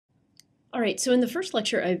All right, so in the first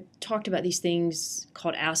lecture, I talked about these things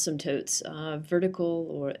called asymptotes,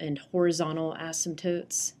 vertical and horizontal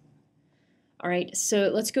asymptotes. All right, so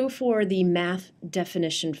let's go for the math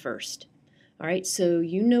definition first. All right, so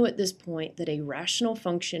you know at this point that a rational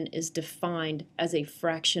function is defined as a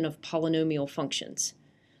fraction of polynomial functions,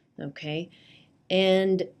 okay?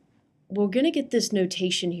 And we're going to get this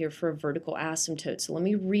notation here for a vertical asymptote. So let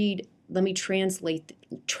me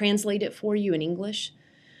translate it for you in English.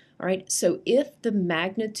 All right, so if the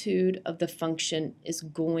magnitude of the function is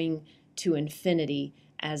going to infinity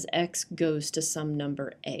as x goes to some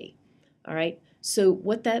number a, all right, so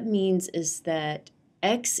what that means is that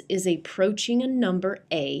x is approaching a number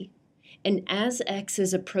a, and as x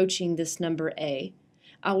is approaching this number a,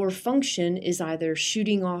 our function is either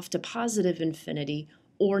shooting off to positive infinity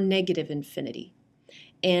or negative infinity.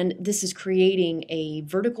 And this is creating a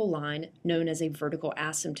vertical line known as a vertical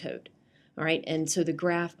asymptote. All right, and so the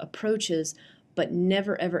graph approaches but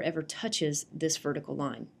never, ever, ever touches this vertical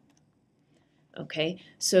line. Okay,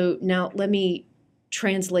 so now let me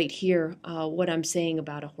translate here what I'm saying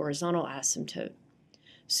about a horizontal asymptote.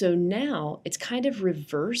 So now it's kind of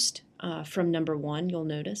reversed from number one, you'll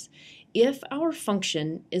notice. If our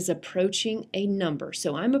function is approaching a number,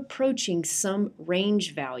 so I'm approaching some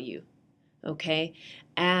range value, okay,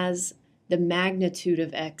 as the magnitude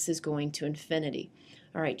of x is going to infinity.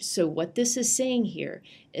 All right, so what this is saying here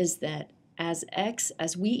is that as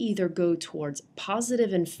we either go towards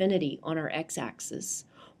positive infinity on our x-axis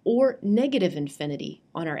or negative infinity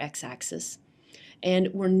on our x-axis, and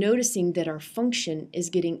we're noticing that our function is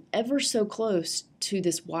getting ever so close to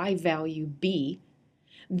this y value b,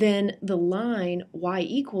 then the line y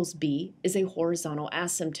equals b is a horizontal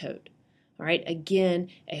asymptote. All right, again,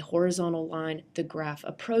 a horizontal line, the graph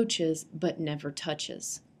approaches but never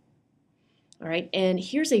touches. All right, and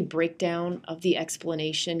here's a breakdown of the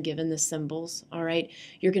explanation given the symbols. All right,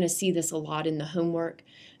 you're going to see this a lot in the homework.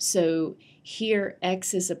 So here,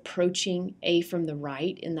 x is approaching a from the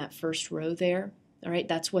right in that first row there. All right,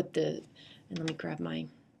 that's what and let me grab my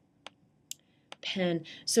pen.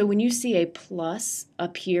 So when you see a plus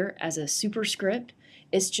up here as a superscript,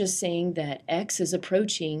 it's just saying that x is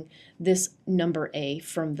approaching this number a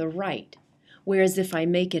from the right. Whereas if I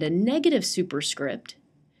make it a negative superscript,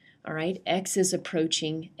 all right, x is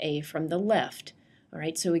approaching a from the left. All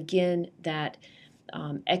right, so again, that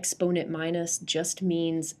exponent minus just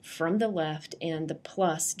means from the left, and the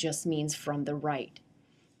plus just means from the right.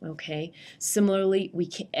 Okay, similarly,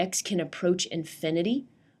 x can approach infinity.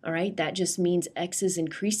 All right, that just means x is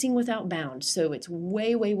increasing without bounds, so it's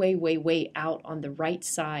way, way, way, way, way out on the right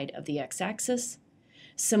side of the x-axis.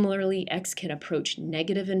 Similarly, x can approach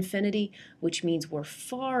negative infinity, which means we're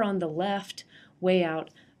far on the left, way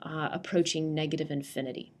out, approaching negative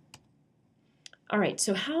infinity. All right,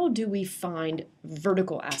 so how do we find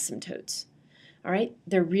vertical asymptotes? All right,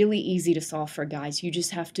 they're really easy to solve for, guys. You just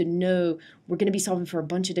have to know, we're going to be solving for a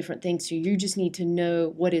bunch of different things, so you just need to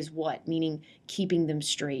know what is what, meaning keeping them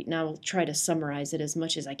straight. And I'll try to summarize it as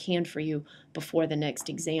much as I can for you before the next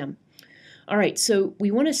exam. All right, so we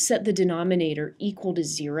want to set the denominator equal to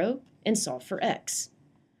 0 and solve for x.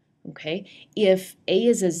 Okay, if a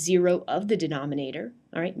is a 0 of the denominator,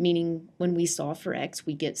 all right, meaning when we solve for x,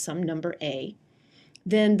 we get some number a,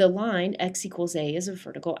 then the line x equals a is a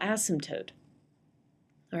vertical asymptote.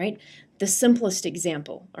 All right, the simplest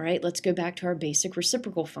example, all right, let's go back to our basic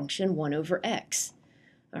reciprocal function, 1 over x.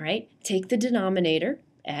 All right, take the denominator,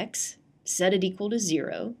 x, set it equal to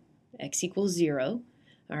 0, x equals 0,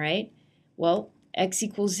 all right, well, x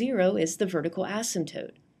equals 0 is the vertical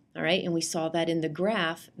asymptote. All right, and we saw that in the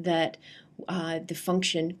graph that the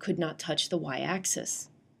function could not touch the y-axis.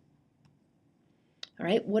 All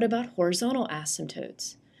right, what about horizontal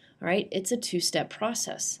asymptotes? All right, it's a two-step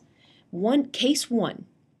process. Case one,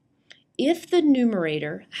 if the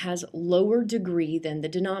numerator has lower degree than the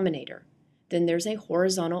denominator, then there's a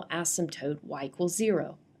horizontal asymptote y equals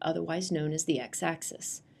 0, otherwise known as the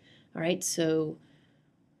x-axis. All right, so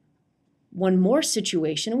one more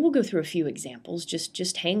situation, and we'll go through a few examples,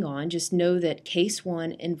 just hang on, just know that case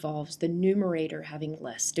one involves the numerator having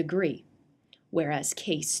less degree, whereas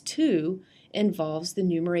case two involves the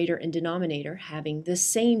numerator and denominator having the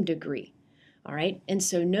same degree. All right, and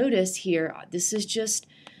so notice here, this is just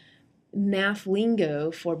math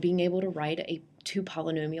lingo for being able to write two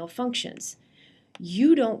polynomial functions.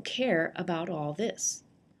 You don't care about all this.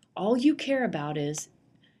 All you care about is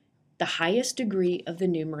the highest degree of the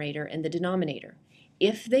numerator and the denominator.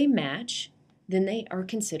 If they match, then they are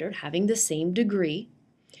considered having the same degree,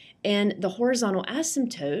 and the horizontal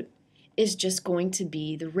asymptote is just going to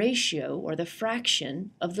be the ratio or the fraction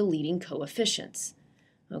of the leading coefficients.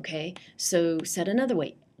 Okay, so said another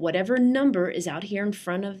way, whatever number is out here in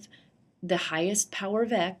front of the highest power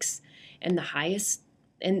of x and the highest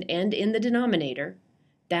and in the denominator,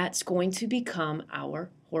 that's going to become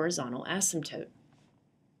our horizontal asymptote.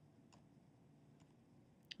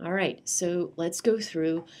 All right, so let's go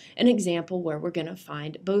through an example where we're going to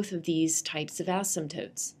find both of these types of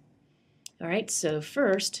asymptotes. All right, so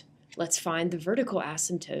first, let's find the vertical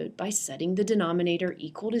asymptote by setting the denominator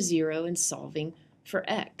equal to 0 and solving for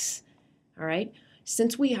x. All right,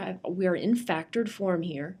 since we are in factored form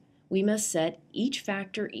here, we must set each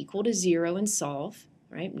factor equal to 0 and solve.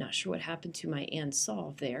 All right, I'm not sure what happened to my and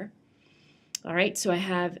solve there. All right, so I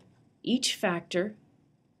have each factor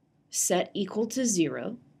set equal to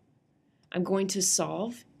 0. I'm going to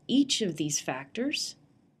solve each of these factors.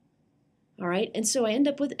 All right, and so I end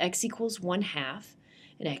up with x equals 1/2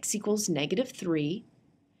 and x equals -3.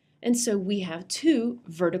 And so we have two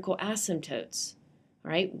vertical asymptotes.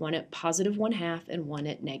 All right, one at positive 1/2 and one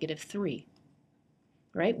at -3.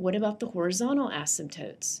 All right, what about the horizontal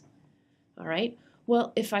asymptotes? All right,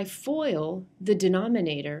 well, if I FOIL the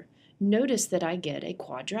denominator, notice that I get a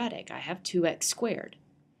quadratic. I have 2x squared.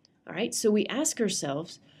 All right, so we ask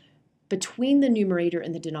ourselves, between the numerator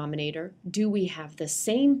and the denominator, do we have the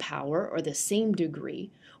same power or the same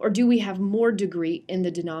degree, or do we have more degree in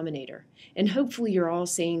the denominator? And hopefully you're all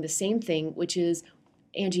saying the same thing, which is,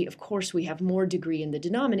 Angie, of course we have more degree in the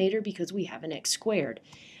denominator because we have an x squared.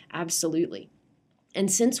 Absolutely.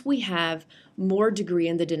 And since we have more degree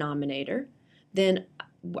in the denominator, then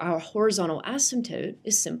our horizontal asymptote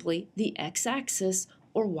is simply the x-axis,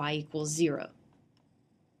 or y equals 0.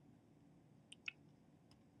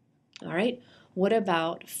 All right, what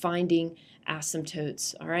about finding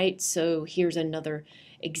asymptotes? All right, so here's another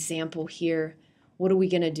example here. What are we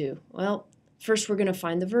going to do? Well, first we're going to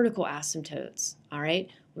find the vertical asymptotes. All right,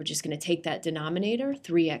 we're just going to take that denominator,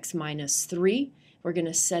 3x minus 3. We're going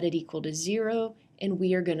to set it equal to 0, and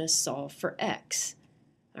we are going to solve for x.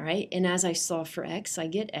 All right, and as I solve for x, I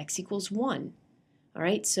get x equals 1. All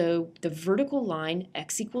right, so the vertical line,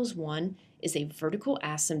 x equals 1, is a vertical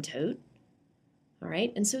asymptote. All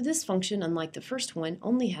right, and so this function, unlike the first one,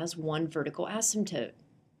 only has one vertical asymptote.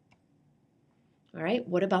 All right,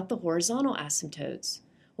 what about the horizontal asymptotes?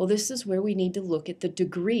 Well, this is where we need to look at the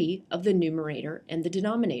degree of the numerator and the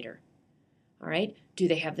denominator. All right, do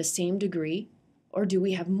they have the same degree, or do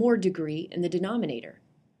we have more degree in the denominator?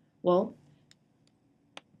 Well,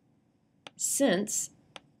 since,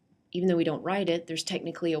 even though we don't write it, there's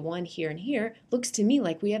technically a 1 here and here, looks to me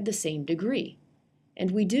like we have the same degree.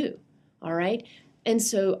 And we do. All right, and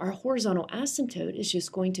so our horizontal asymptote is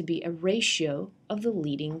just going to be a ratio of the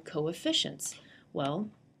leading coefficients.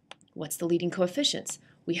 Well, what's the leading coefficients?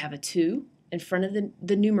 We have a 2 in front of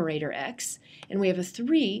the numerator x, and we have a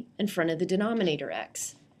 3 in front of the denominator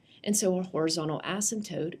x. And so our horizontal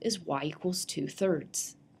asymptote is y equals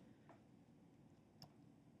 2/3.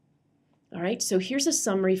 All right, so here's a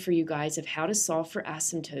summary for you guys of how to solve for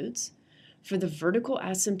asymptotes. For the vertical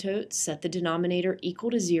asymptote, set the denominator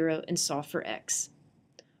equal to 0 and solve for x.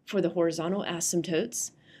 For the horizontal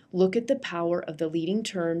asymptotes, look at the power of the leading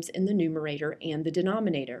terms in the numerator and the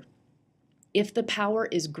denominator. If the power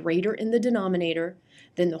is greater in the denominator,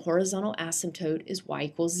 then the horizontal asymptote is y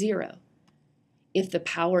equals 0. If the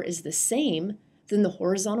power is the same, then the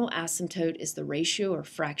horizontal asymptote is the ratio or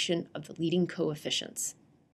fraction of the leading coefficients.